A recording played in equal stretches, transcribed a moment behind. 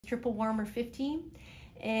triple warmer 15.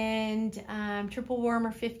 And triple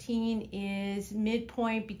warmer 15 is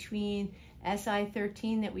midpoint between SI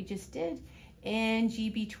 13 that we just did and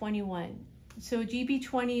GB 21. So GB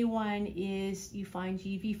 21 is, you find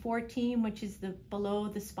GV 14, which is the below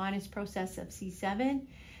the spinous process of C7,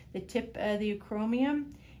 the tip of the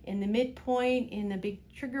acromion. In the midpoint, in the big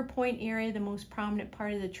trigger point area, the most prominent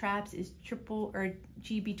part of the traps is triple or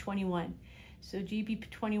GB 21. So GB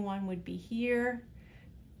 21 would be here.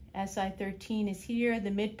 SI 13 is here.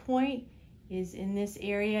 The midpoint is in this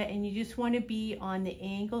area, and you just want to be on the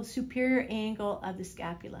angle, superior angle of the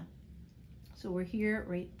scapula. So we're here,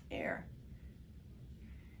 right there.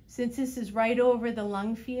 Since this is right over the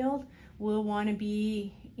lung field, we'll want to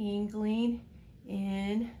be angling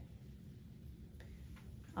in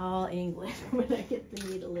all England when I get the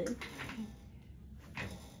needle in.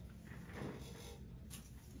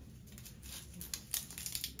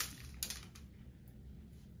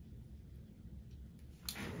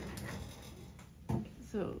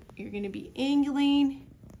 So you're going to be angling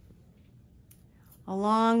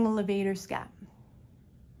along the levator scap.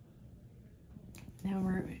 Now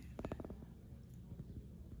we're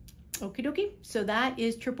okie dokie. So that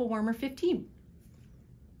is triple warmer 15.